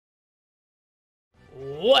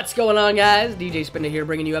What's going on, guys? DJSpinda here,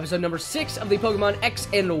 bringing you episode number 6 of the Pokemon X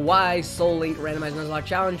and Y Soul Link Randomized Nuzlocke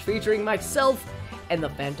Challenge, featuring myself and the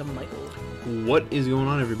Phantom Michael. What is going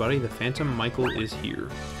on, everybody? The Phantom Michael is here.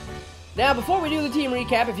 Now, before we do the team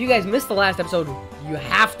recap, if you guys missed the last episode, you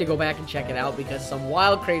have to go back and check it out because some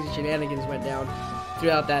wild, crazy shenanigans went down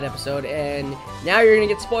throughout that episode, and now you're gonna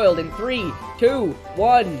get spoiled in 3, 2,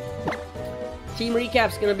 1. Team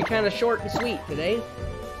recap's gonna be kind of short and sweet today.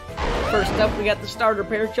 First up, we got the starter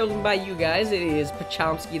pair chosen by you guys. It is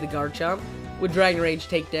Pachomsky the Garchomp with Dragon Rage,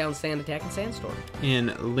 Takedown, Sand Attack, and Sandstorm.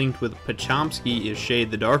 And linked with Pachomsky is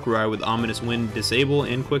Shade the Darkrai with Ominous Wind, Disable,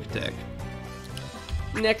 and Quick Attack.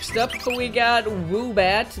 Next up, we got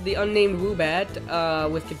Woobat, the unnamed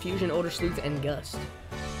Woobat, with Confusion, Odor Sleuth, and Gust.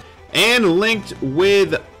 And linked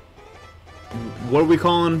with... what are we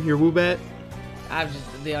calling your Woobat? I'm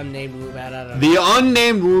just the unnamed Woobat, I don't know. The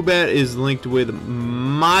unnamed Woobat is linked with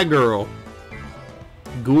my girl,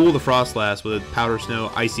 Ghoul the Frostlass with Powder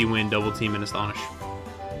Snow, Icy Wind, Double Team, and Astonish.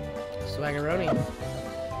 Swaggeroni.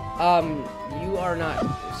 You are not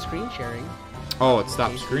screen sharing. Oh, it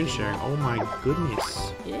stopped screen sharing. Oh my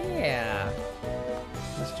goodness. Yeah.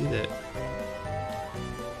 Let's do that.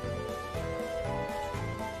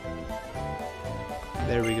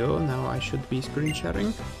 There we go. Now I should be screen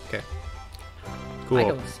sharing. Okay. Cool. I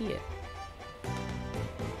don't see it.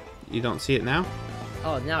 You don't see it now?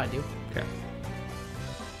 Oh, now I do. Okay.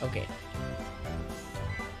 Okay.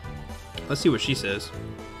 Let's see what she says.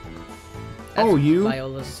 That's oh, you?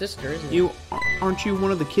 Viola's sister, isn't it? You aren't you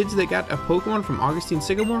one of the kids that got a Pokemon from Augustine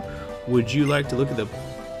Sycamore? Would you like to look at the?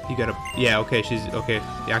 You got a? Yeah. Okay. She's okay.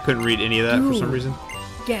 Yeah. I couldn't read any of that for some reason.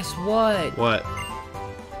 Guess what? What?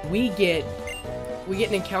 We get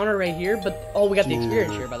an encounter right here, but oh, we got the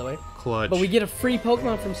experience here, by the way. Clutch. But we get a free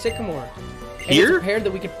Pokemon from Sycamore. Here? And it's a pair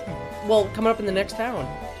that we could, well, coming up in the next town.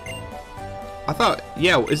 I thought,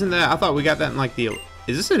 yeah, isn't that? I thought we got that in like the.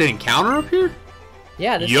 Is this an encounter up here?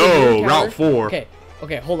 Yeah. This Yo, is Route 4. Okay.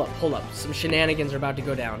 Okay. Hold up. Some shenanigans are about to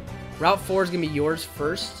go down. Route 4 is gonna be yours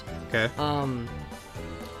first. Okay. I'm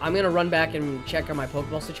gonna run back and check on my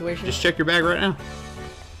Pokeball situation. Just check your bag right now.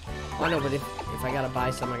 I know, but if I gotta buy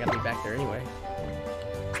some, I gotta be back there anyway.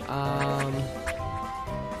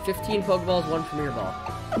 15 Pokeballs, 1 Premier Ball.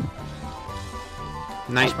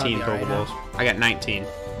 19 right Pokeballs. I got 19.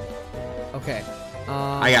 Okay.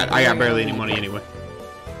 I got barely any money anyway.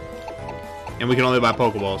 And we can only buy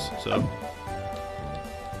Pokeballs, so.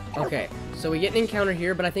 Okay, so we get an encounter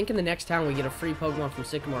here, but I think in the next town we get a free Pokemon from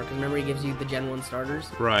Sycamore, because remember he gives you the Gen 1 starters?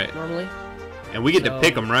 Right. Normally? And we get to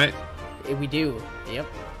pick them, right? We do, yep.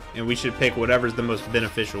 And we should pick whatever's the most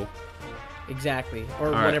beneficial. Exactly, or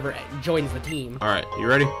all whatever right. joins the team. Alright, you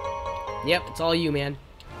ready? Yep, it's all you, man.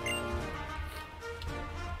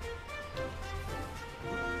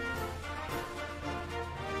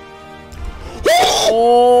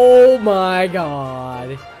 Oh my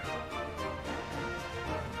god.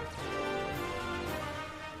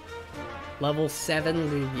 Level 7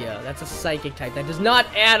 Lugia. That's a psychic type. That does not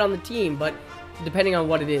add on the team, but depending on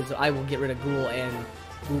what it is, I will get rid of Ghoul and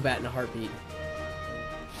Woobat in a heartbeat.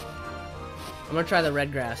 I'm gonna try the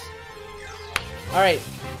red grass. Alright.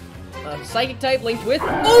 Psychic type linked with...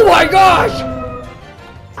 Oh my gosh!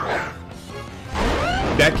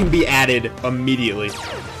 That can be added immediately.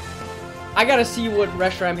 I gotta see what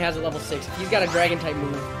Reshiram has at level 6. If he's got a dragon type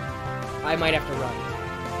move, I might have to run.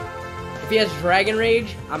 If he has Dragon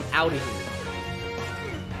Rage, I'm out of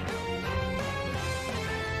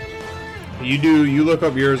here. You look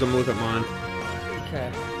up yours, I'm gonna look up mine. Okay.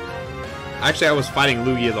 Actually, I was fighting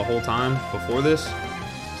Lugia the whole time before this,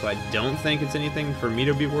 so I don't think it's anything for me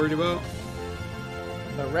to be worried about.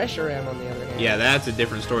 But Reshiram, on the other hand... Yeah, that's a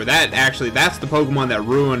different story. That's the Pokemon that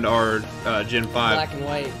ruined our Gen 5. Black and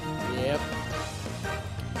white. Yep.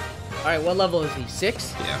 Alright, what level is he?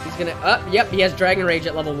 6? Yeah. He's gonna... yep, he has Dragon Rage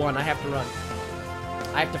at level 1. I have to run.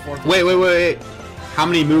 I have to forfeit. Wait. How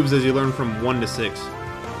many moves does he learn from 1 to 6?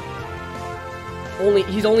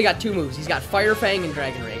 He's only got 2 moves. He's got Fire Fang and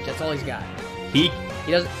Dragon Rage. That's all he's got. He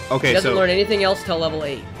doesn't. Okay, he doesn't so learn anything else till level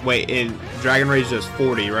 8. Wait, and Dragon Rage does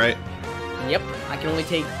 40, right? Yep. I can only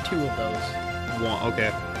take 2 of those.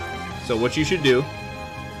 Okay. So what you should do?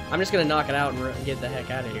 I'm just gonna knock it out and get the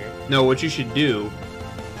heck out of here. No, what you should do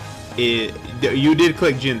is you did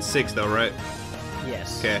click Gen 6 though, right?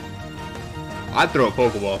 Yes. Okay. I'd throw a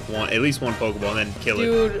Pokeball, at least one Pokeball, and then kill it.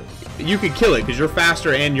 Dude. You could kill it because you're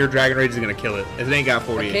faster and your Dragon Rage is gonna kill it. It ain't got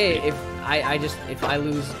 40 Okay, HP. if I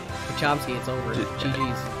lose Pachomsky, it's over.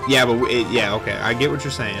 GG's. Yeah, but yeah, okay. I get what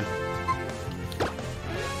you're saying.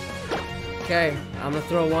 Okay, I'm gonna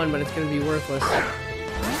throw one, but it's gonna be worthless.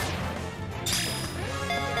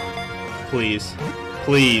 Please.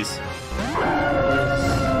 Please.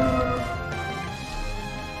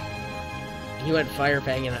 He went Fire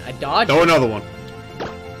Fang and I dodged. Throw another one.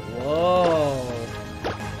 Whoa.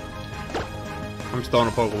 I'm just throwing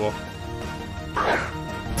a Pokeball.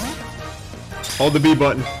 Hold the B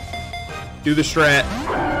button. Do the strat.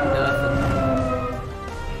 Nothing.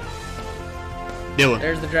 Dylan.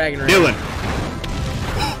 There's the Dragon Ray. Dylan.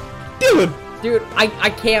 Dylan. Dude, I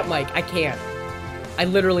can't, Mike. I can't. I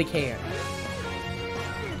literally can't.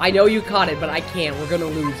 I know you caught it, but I can't. We're gonna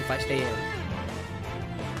lose if I stay in.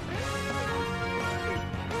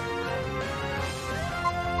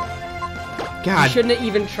 God. You shouldn't have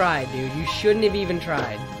even tried, dude. You shouldn't have even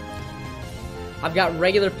tried. I've got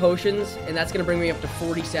regular potions, and that's gonna bring me up to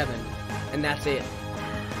 47, and that's it.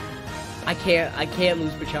 I can't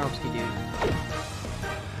lose Pachomsky, dude.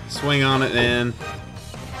 Swing on it, man.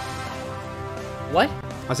 What?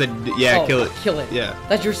 I said, yeah, Oh, kill it. Kill it. Yeah.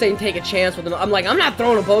 That's you're saying take a chance with them. I'm like, I'm not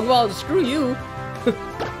throwing a Pokeball. Screw you.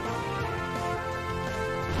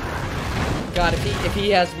 God, if he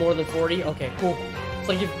has more than 40, okay, cool. It's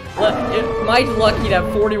like if Mike's lucky to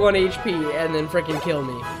have 41 HP and then freaking kill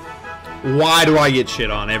me. Why do I get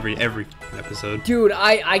shit on every episode? Dude,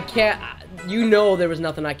 I can't. You know there was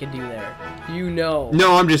nothing I could do there. You know.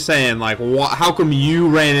 No, I'm just saying, like, how come you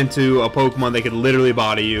ran into a Pokemon that could literally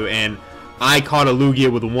body you, and I caught a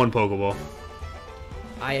Lugia with one Pokeball?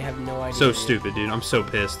 I have no idea. So stupid, dude. I'm so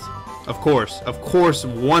pissed. Of course,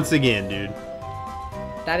 once again, dude.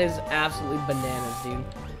 That is absolutely bananas, dude.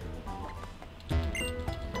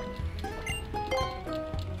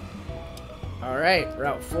 Alright,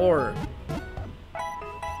 Route 4.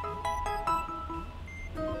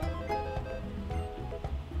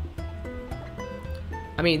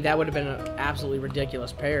 I mean, that would have been an absolutely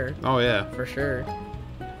ridiculous pair. Oh, yeah. For sure.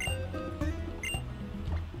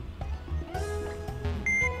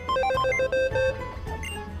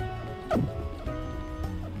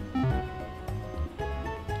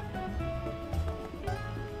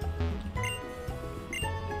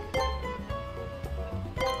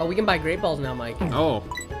 Oh, we can buy Great Balls now, Mike. Oh.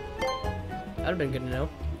 That would have been good to know.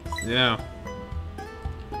 Yeah.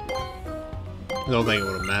 I don't think it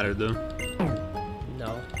would have mattered, though.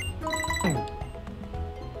 No.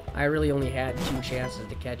 I really only had 2 chances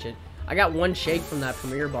to catch it. I got 1 shake from that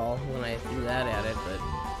Premier Ball when I threw that at it, but...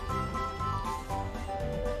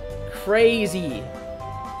 Crazy!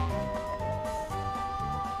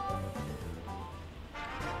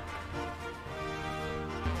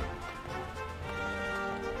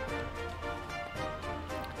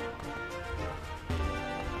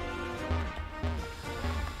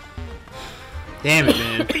 Damn it,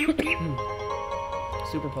 man.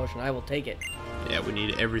 Super Potion, I will take it. Yeah, we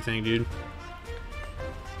need everything, dude.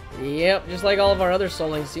 Yep, just like all of our other Soul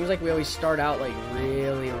Links, seems like we always start out like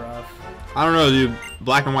really rough. I don't know, dude.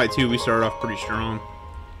 Black and White 2, we started off pretty strong.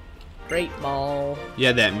 Great Ball. You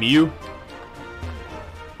had that Mew?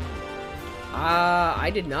 I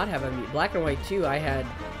did not have a Mew. Black and White 2, I had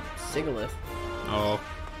Sigalith. Oh.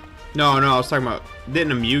 No, I was talking about...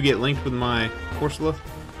 Didn't a Mew get linked with my Corsola?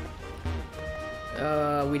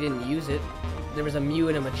 We didn't use it. There was a Mew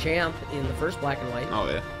and a Machamp in the first Black and White. Oh,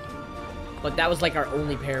 yeah. But that was like our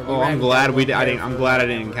only pair. Oh, I'm glad I'm glad I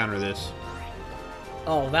didn't encounter this.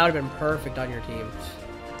 Oh, that would have been perfect on your team.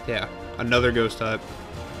 Yeah, another Ghost type.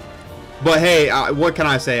 But hey, what can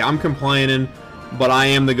I say? I'm complaining, but I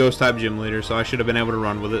am the Ghost type gym leader, so I should have been able to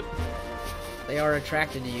run with it. They are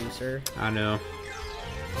attracted to you, sir. I know.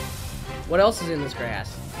 What else is in this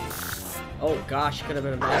grass? Oh gosh, could have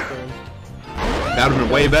been a bathroom. That would have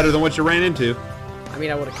been way better than what you ran into. I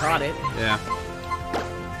mean, I would have caught it. Yeah.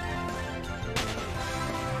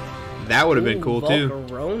 That would have been cool too.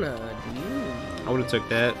 Volcarona, dude. I would have took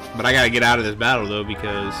that, but I gotta get out of this battle though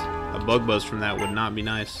because a bug buzz from that would not be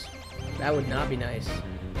nice. That would not be nice.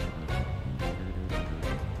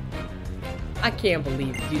 I can't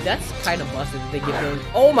believe it, dude. That's kind of busted that they give those.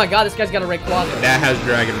 Oh my god, this guy's got a Rayquaza. That has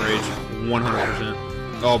Dragon Rage, 100%.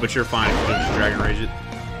 Oh, but you're fine if you just Dragon Rage it.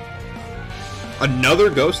 Another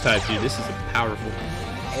Ghost type, dude. This is a powerful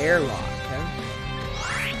Airlock, huh?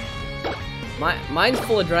 Mine's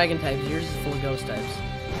full of Dragon types. Yours is full of Ghost types.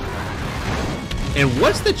 And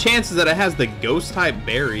what's the chances that it has the Ghost type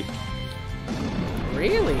berry?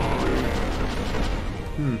 Really?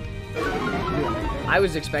 Hmm. I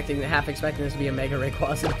was half expecting this to be a Mega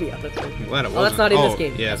Rayquaza, to be honest with you. Glad it Oh, that's not in this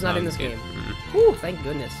game. Yeah, that's not in this game. Mm-mm. Whew, thank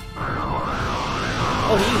goodness.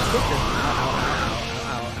 Oh, he used Twister. Ow, ow, ow,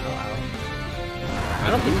 ow, ow, ow. I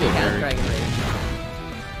don't think he has Dragon Rage.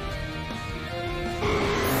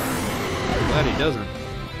 I'm glad he doesn't.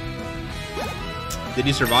 Did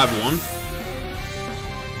he survive one?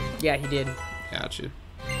 Yeah, he did. Gotcha.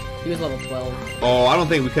 He was level 12. Oh, I don't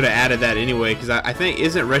think we could have added that anyway, because I think,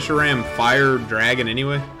 isn't Reshiram fire dragon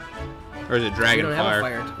anyway? Or is it dragon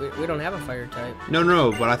fire? We don't have a fire type.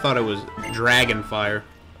 No, but I thought it was dragon fire.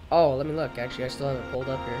 Oh, let me look. Actually, I still have it pulled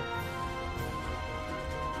up here.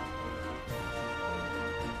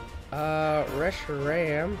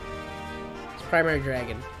 Reshiram. It's primary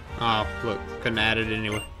dragon. Oh, look. Couldn't add it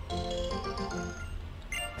anyway.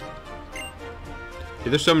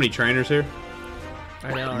 Dude, there's so many trainers here.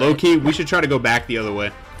 I know, Low right? key, we should try to go back the other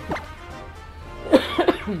way.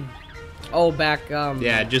 Oh, back,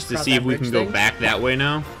 yeah, just to across see that if we can bridge go back that way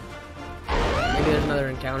now. Maybe there's another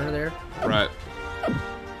encounter there. Right.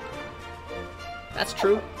 That's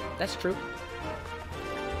true. That's true.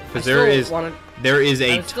 Because there is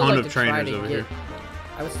a ton of trainers over here.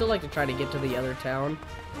 I would still like to try to get to the other town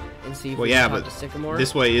and see if Well, we yeah, can talk but to Sycamore.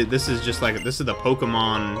 this way, this is just like, this is the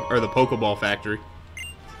Pokemon, or the Pokeball factory.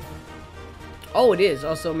 Oh, it is.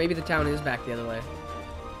 Also, maybe the town is back the other way.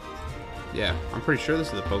 Yeah, I'm pretty sure this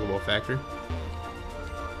is the Pokeball factory.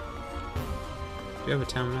 Do you have a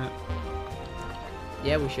town map?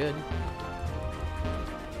 Yeah, we should.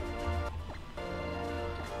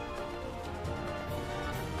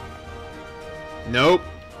 Nope.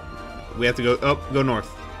 We have to go go north.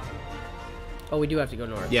 Oh, we do have to go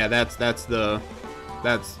north. Yeah, that's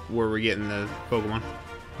where we're getting the Pokemon.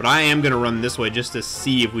 But I am gonna run this way just to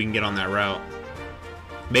see if we can get on that route.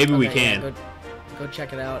 Maybe we can. Yeah, go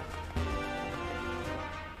check it out.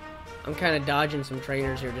 I'm kind of dodging some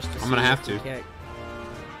trainers here just to see. I'm gonna have if to. we can't.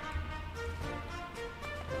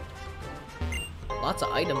 Lots of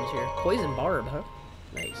items here. Poison barb, huh?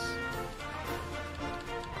 Nice.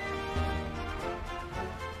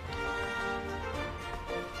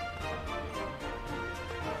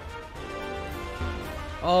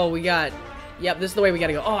 Oh, we got... Yep, this is the way we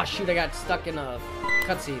gotta go. Oh, shoot, I got stuck in a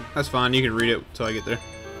cutscene. That's fine. You can read it till I get there.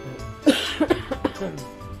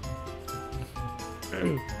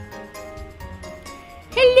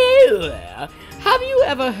 Hello there. Have you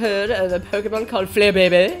ever heard of a Pokemon called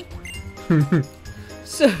Flare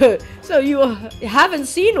So you haven't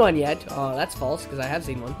seen one yet? Oh, that's false, because I have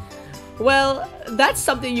seen one. Well, that's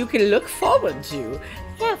something you can look forward to.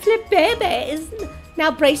 Yeah, Flabebe is... Now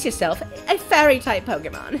brace yourself, a Fairy-type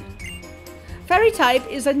Pokemon. Fairy-type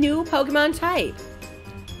is a new Pokemon type.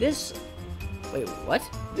 This... Wait, what?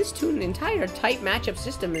 This entire type matchup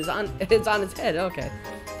system is on its head, okay.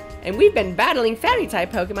 And we've been battling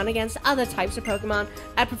Fairy-type Pokemon against other types of Pokemon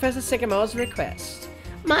at Professor Sycamore's request.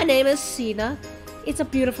 My name is Sina. It's a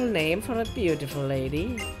beautiful name for a beautiful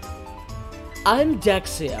lady. I'm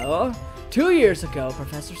Dexio. 2 years ago,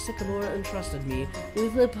 Professor Sycamore entrusted me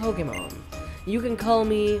with a Pokemon. You can call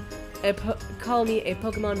me a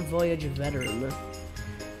Pokemon Voyage veteran.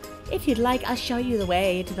 If you'd like, I'll show you the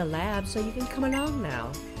way to the lab so you can come along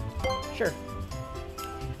now. Sure.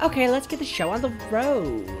 Okay, let's get the show on the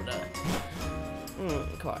road.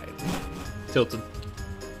 Quite. Tilted.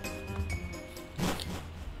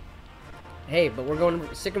 Hey, but we're going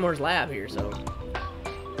to Sycamore's lab here, so...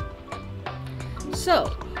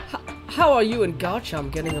 So, how are you and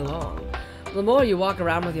Garchomp getting along? The more you walk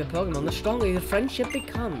around with your Pokemon, the stronger your friendship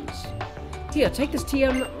becomes. Here, take this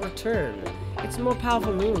TM Return. It's a more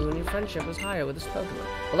powerful move when your friendship is higher with this Pokemon.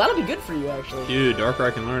 Well, that'll be good for you, actually. Dude,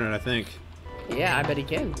 Darkrai can learn it, I think. Yeah, I bet he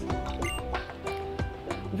can.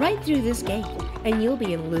 Right through this gate, and you'll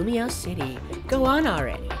be in Lumia City. Go on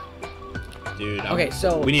already. Dude, okay,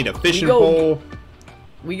 so... We need a fishing pole.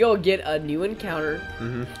 We go get a new encounter.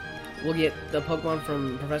 Mm-hmm. We'll get the Pokemon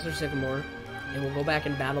from Professor Sycamore, and we'll go back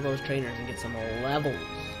and battle those trainers and get some levels.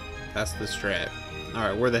 That's the strat.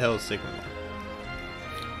 Alright, where the hell is Sycamore?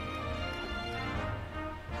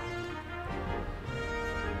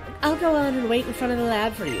 I'll go on and wait in front of the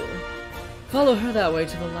lab for you. Follow her that way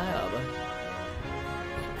to the lab.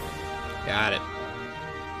 Got it.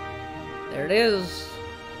 There it is.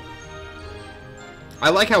 I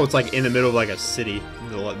like how it's like in the middle of like a city,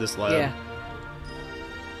 this lab. Yeah.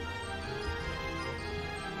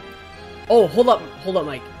 Oh, hold up,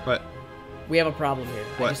 Mike. What? We have a problem here.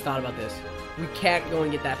 What? I just thought about this. We can't go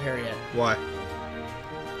and get that pair yet. Why?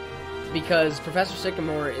 Because Professor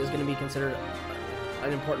Sycamore is going to be considered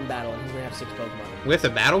an important battle, and he's going to have 6 Pokemon. We have to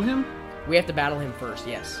battle him? We have to battle him first,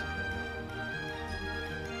 yes.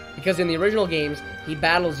 Because in the original games, he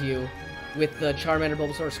battles you with the Charmander,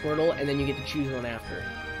 Bulbasaur, Squirtle, and then you get to choose one after.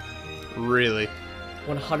 Really?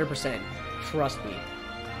 100%. Trust me.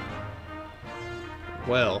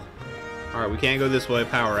 Well. Alright, we can't go this way.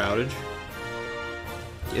 Power outage.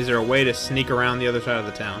 Is there a way to sneak around the other side of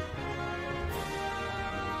the town?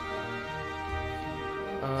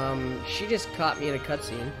 She just caught me in a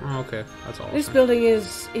cutscene. Oh, okay. That's all. This building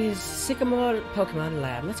is Sycamore Pokemon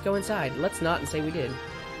Lab. Let's go inside. Let's not and say we did.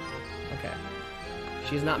 Okay.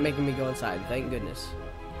 She's not making me go inside. Thank goodness.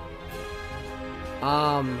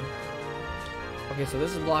 Okay, so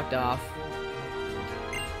this is blocked off.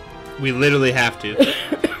 We literally have to.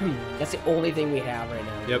 That's the only thing we have right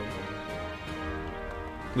now. Yep.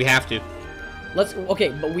 We have to. Okay,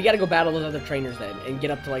 but we gotta go battle those other trainers then and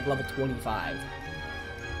get up to like level 25.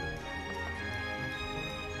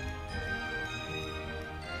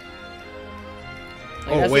 Like,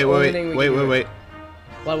 oh, wait.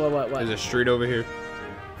 What? What? There's a street over here.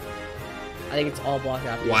 I think it's all blocked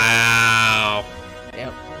out. Wow.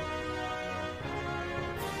 Yep.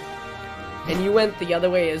 And you went the other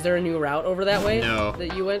way. Is there a new route over that way? No.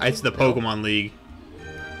 That you went? It's the Pokemon League.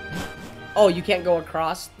 Oh, you can't go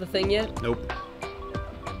across the thing yet? Nope.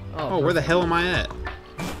 Oh, where the hell am I at?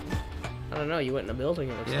 I don't know. You went in a building.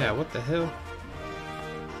 It looks yeah, like. what the hell?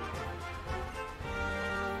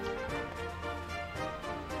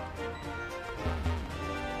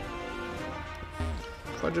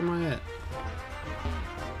 Fudge am I at?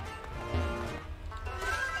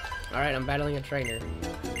 Alright, I'm battling a trainer.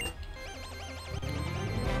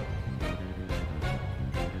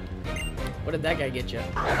 What did that guy get you?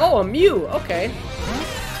 Oh, a Mew! Okay.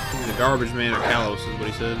 He's a garbage man at Kalos is what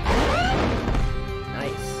he said.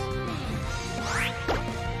 Nice.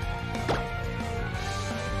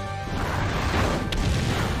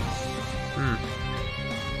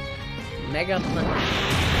 Mega Punch.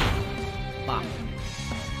 Bop.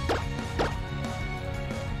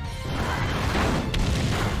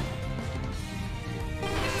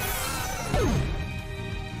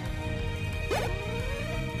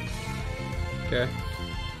 Okay.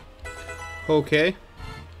 Okay.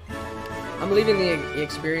 I'm leaving the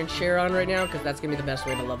experience share on right now because that's gonna be the best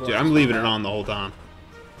way to level up. Dude, I'm leaving it on the whole time.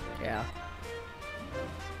 Yeah.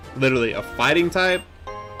 Literally, a fighting type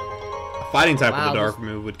with a dark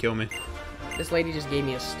move would kill me. This lady just gave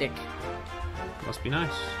me a stick. Must be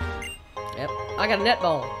nice. Yep. I got a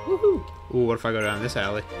netball. Woohoo! Ooh, what if I go down this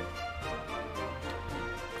alley?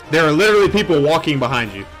 There are literally people walking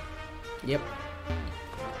behind you. Yep.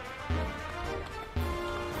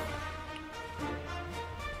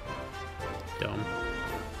 Dumb.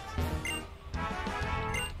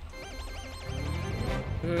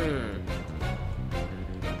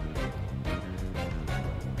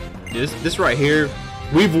 This right here,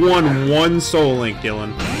 we've won one Soul Link,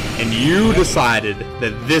 Dylan, and you decided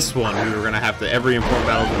that this one we were gonna have to every important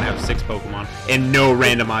battle was gonna have 6 Pokemon and no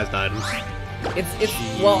randomized items. It's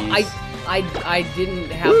well, I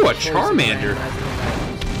didn't have. Ooh, a Charmander.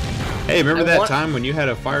 Hey, remember that time when you had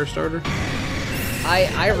a fire starter?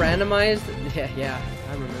 I randomized. Yeah,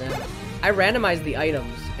 I remember that. I randomized the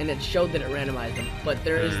items, and it showed that it randomized them. But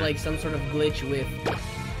there is like some sort of glitch with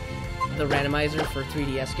the randomizer for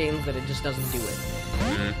 3DS games that it just doesn't do it.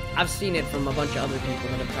 I've seen it from a bunch of other people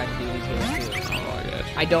that have tried to do these games too.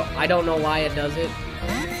 Oh my gosh. I don't know why it does it,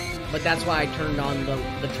 but that's why I turned on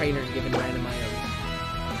the trainers giving random items.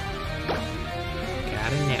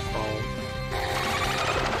 Got a netball.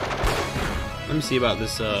 Let me see about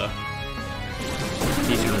this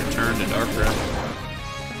decent return to Dark Route.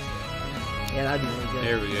 Yeah, that'd be really good.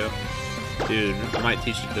 There we go. Dude, I might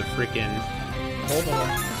teach you the freaking... Hold on.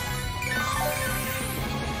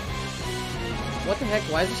 What the heck?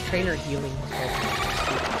 Why is this trainer healing?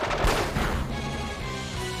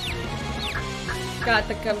 Got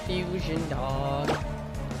the confusion, dog.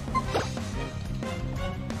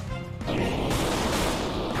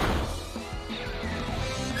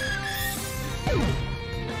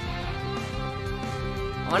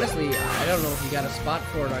 Honestly, I don't know if you got a spot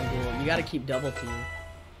for it on Google. You gotta keep double team.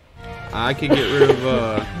 I could get rid of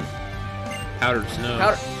Powdered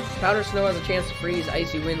Snow. Powder Snow has a chance to freeze.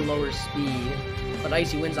 Icy Wind lowers speed, but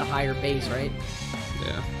Icy Wind's a higher base, right?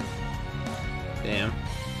 Yeah. Damn.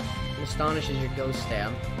 Astonishes your Ghost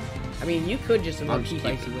Stab. I mean, you could just about keep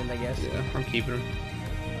Icy Wind, I guess. Yeah, I'm keeping him.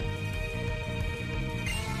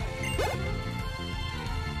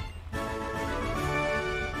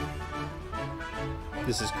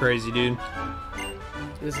 This is crazy, dude.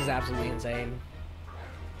 This is absolutely insane.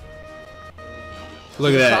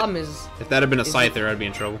 Look at that. The problem is, if that had been a Scyther, I'd be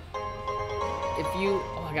in trouble. If you...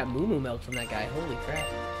 Oh, I got Moo Moo Milk from that guy. Holy crap.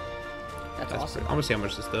 That's awesome. I'm gonna see how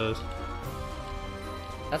much this does.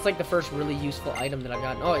 That's like the first really useful item that I've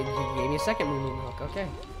gotten. Oh, he gave me a second Moo Moo Milk. Okay.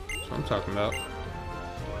 That's what I'm talking about.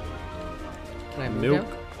 Can I move Milk.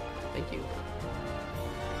 now? Thank you.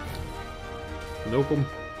 Milk 'em.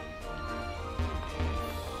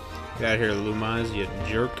 Get out of here, Lumize, you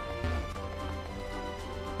jerk.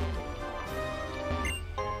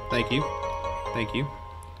 Thank you. Thank you.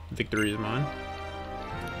 Victory is mine.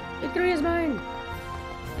 Victory is mine.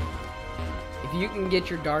 If you can get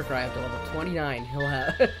your Darkrai up to level 29, he'll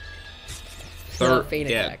have Faint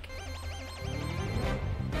Attack.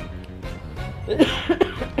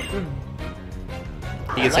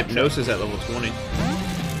 He gets Hypnosis at level 20.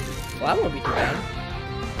 Well, that won't be too bad.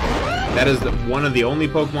 That is one of the only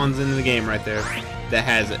Pokemons in the game right there that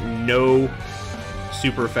has no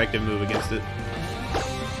super effective move against it.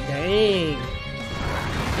 Dang.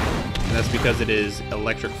 And that's because it is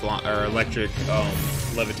electric levitating.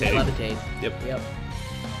 Levitate. Yep.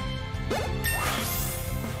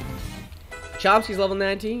 Chomsky's level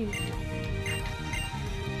 19.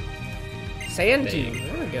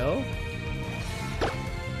 Sandtube. There we go.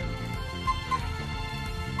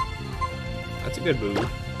 That's a good move.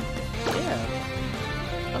 Yeah.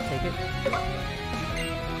 I'll take it.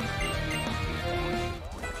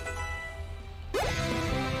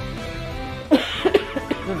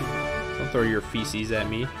 Don't throw your feces at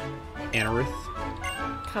me, Anorith.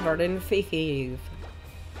 Covered in feces.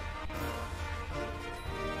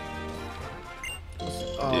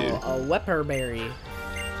 Oh, a Wepperberry.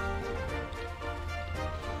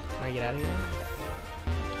 Can I get out of here?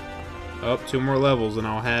 Oh, 2 more levels and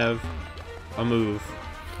I'll have a move.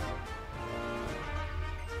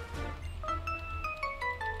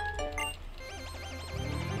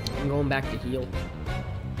 I'm going back to heal.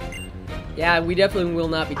 Yeah, we definitely will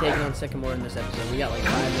not be taking on Sycamore in this episode. We got like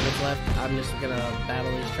 5 minutes left. I'm just gonna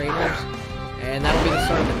battle these trainers, and that'll be the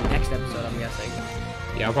start of the next episode, I'm guessing.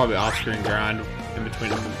 Yeah, I'll probably off-screen grind in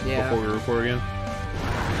between them before we record again.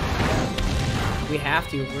 We have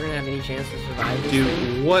to if we're gonna have any chance to survive this Dude,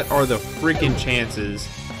 thing. what are the freaking chances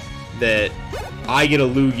that I get a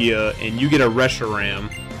Lugia and you get a Reshiram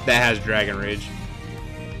that has Dragon Rage?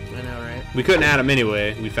 I know, right? We couldn't add him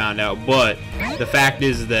anyway, we found out, but the fact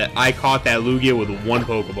is that I caught that Lugia with 1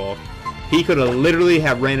 Pokeball. He could have literally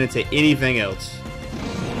have ran into anything else.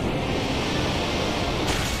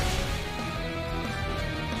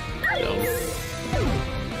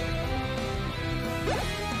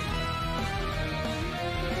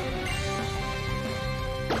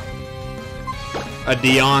 A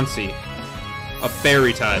Deontay, a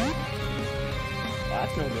Fairy type, Oh,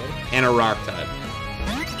 that's no good. and a Rock type.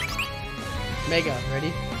 Mega,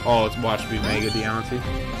 ready? Oh, it's watch me Mega Deontay.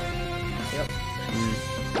 Yep.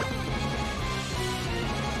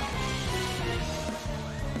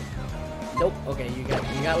 Nope. Okay, you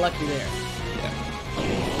got lucky there. Yeah.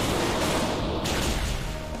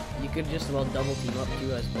 You could just well double team up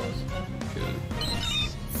too, I suppose. Good.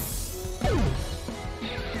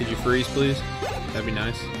 Could you freeze, please? That'd be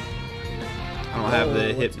nice. I don't have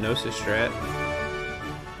the Hypnosis strat.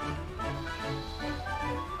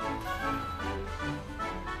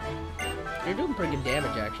 You're doing pretty good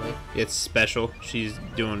damage, actually. It's special. She's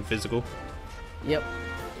doing physical. Yep.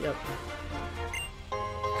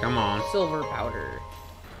 Come on. Silver powder.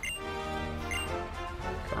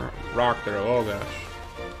 Rock throw. Oh gosh.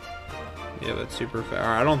 Yeah, that's super fast.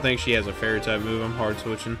 I don't think she has a Fairy type move. I'm hard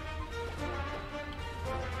switching.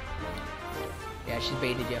 Yeah, she's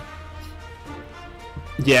baited you.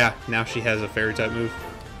 Yeah, now she has a Fairy type move.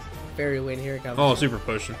 Fairy win, here it comes. Oh, super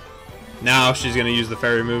potion. Now she's gonna use the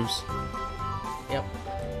fairy moves. Yep.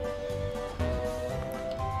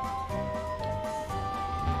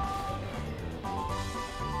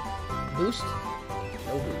 Boost?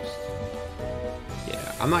 No boost.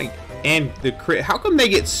 Yeah, I'm not. And the crit. How come they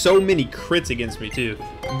get so many crits against me too?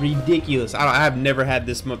 Ridiculous. I have never had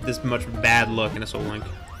this much bad luck in a Soul Link.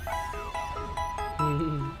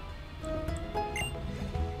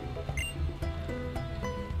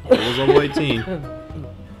 It was level 18.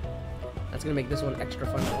 That's gonna make this one extra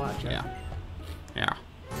fun to watch. Yeah. Yeah.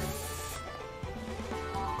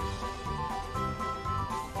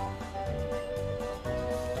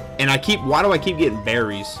 And why do I keep getting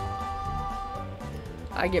berries?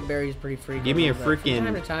 I get berries pretty frequently. Give me a but freaking-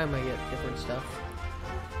 From time to time, I get different stuff.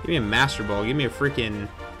 Give me a Master Ball. Give me a freaking.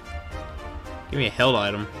 Give me a held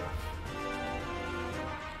item.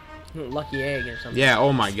 Lucky egg or something. Yeah,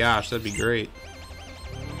 oh my gosh, that'd be great.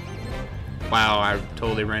 Wow, I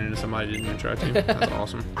totally ran into somebody I didn't even try to. That's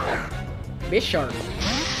awesome. Bisharp.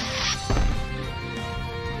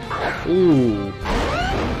 Ooh.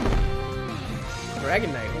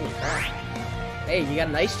 Dragonite. Holy crap. Hey, you got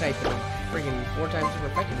an ice type and freaking 4 times super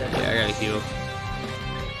effective. That Yeah, I gotta heal.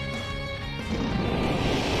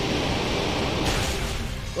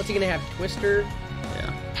 What's he gonna have? Twister?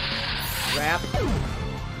 Yeah. Wrap?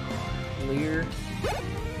 Leer?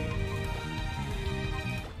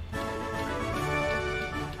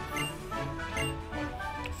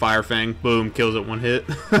 Fire Fang, boom, kills it one hit.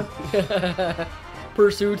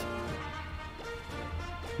 Pursuit.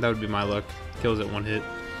 That would be my luck. Kills it one hit.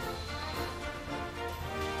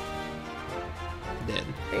 Dead.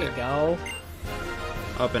 There you go.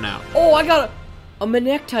 Up and out. Oh, I got a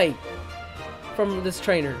Manectite from this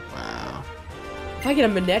trainer. Wow. If I get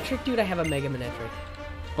a Manectric, dude, I have a Mega Manectric.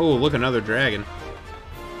 Oh, look, another dragon.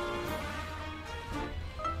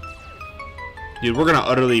 Dude, we're gonna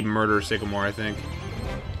utterly murder Sycamore, I think.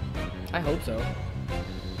 I hope so.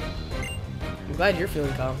 I'm glad you're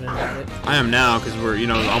feeling confident about it. I am now, because we're, you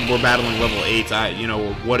know, we're battling level 8s. You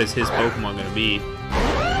know, what is his Pokemon gonna be?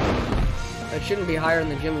 It shouldn't be higher than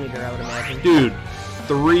the gym leader, I would imagine. Dude,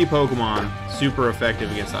 3 Pokemon, super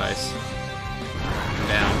effective against ice.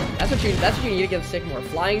 Down. That's what you need against Sycamore.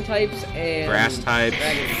 Flying types and Grass types.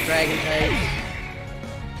 Dragon types.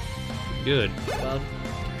 Good. Well,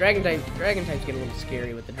 dragon types get a little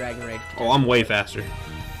scary with the Dragon Rage. Oh, I'm way faster.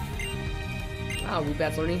 Oh,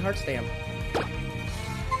 Weebat's learning Heart Stamp.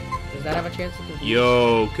 Does that have a chance to confuse?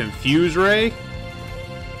 Yo, Confuse Ray?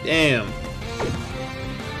 Damn.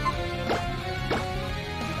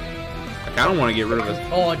 Like, I don't want to get rid of it.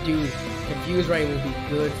 Oh, dude. Confuse Ray would be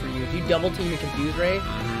good for you. If you double team the Confuse Ray, you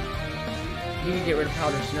can get rid of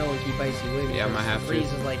Powder Snow and keep Icy Wind. Yeah, I might have to. The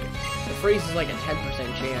freeze is like a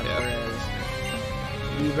 10% chance,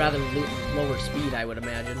 whereas you'd rather lower speed, I would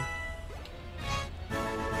imagine.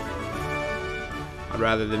 I'd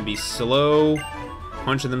rather than be slow,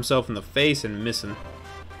 punching themselves in the face and missing.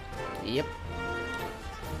 Yep.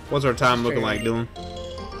 What's our time looking like, Dylan?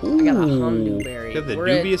 I got a Hondu Berry. You got the We're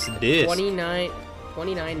dubious at disc.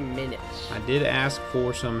 29 minutes. I did ask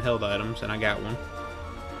for some held items, and I got one.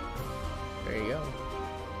 There you go.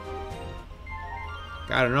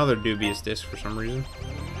 Got another dubious disc for some reason.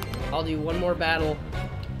 I'll do one more battle.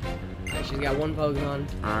 She's got one Pokemon.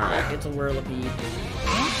 Alright. It's a Whirlipede.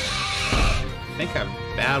 I think I've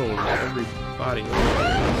battled everybody. Is it a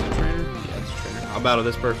trainer? Yeah, it's a trainer. I'll battle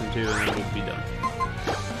this person too, and then we'll be done.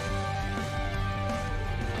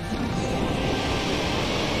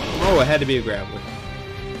 Oh, it had to be a Graveler.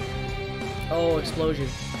 Oh, Explosion.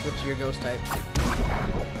 Switch to your Ghost type.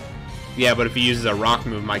 Yeah, but if he uses a rock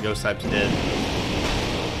move, my Ghost type's dead.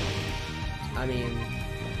 I mean,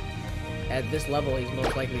 at this level, he's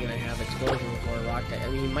most likely going to have Explosion before a Rock type. I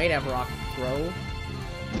mean, he might have Rock Throw.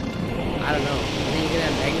 I don't know. I think he's going to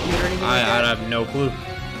have Magnitude or anything like that? I have no clue.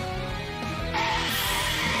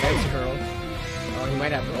 Ice Curl. Oh, he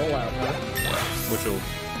might have Rollout, huh? Which will,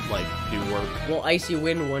 like, do work. Will Icy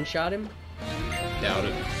Wind one-shot him? Doubt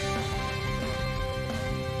it.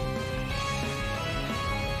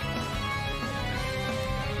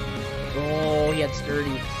 Oh, he had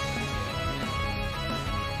Sturdy.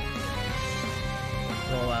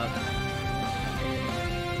 Rollout.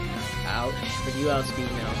 Ouch. But you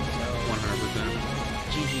outspeed now, so... 100%.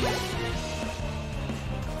 GG.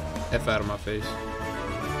 F out of my face.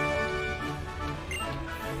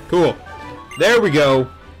 Cool. There we go.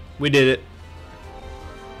 We did it.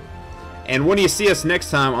 And when you see us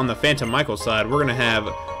next time on the Phantom Michael side, we're going to have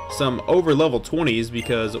some over level 20s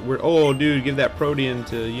because we're... Oh, dude, give that Protean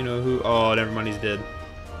to you know who. Oh, never mind, he's dead.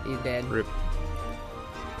 He's dead. Rip.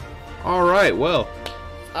 Alright, well.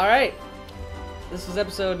 Alright. This was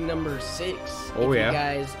episode number 6. Oh, if yeah. you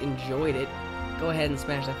guys enjoyed it, go ahead and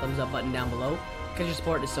smash that thumbs up button down below, because your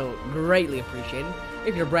support is so greatly appreciated.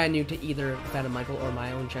 If you're brand new to either Phantom Michael or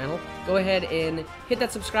my own channel, go ahead and hit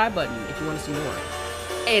that subscribe button if you want to see more.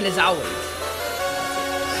 And as always,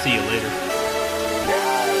 See you later.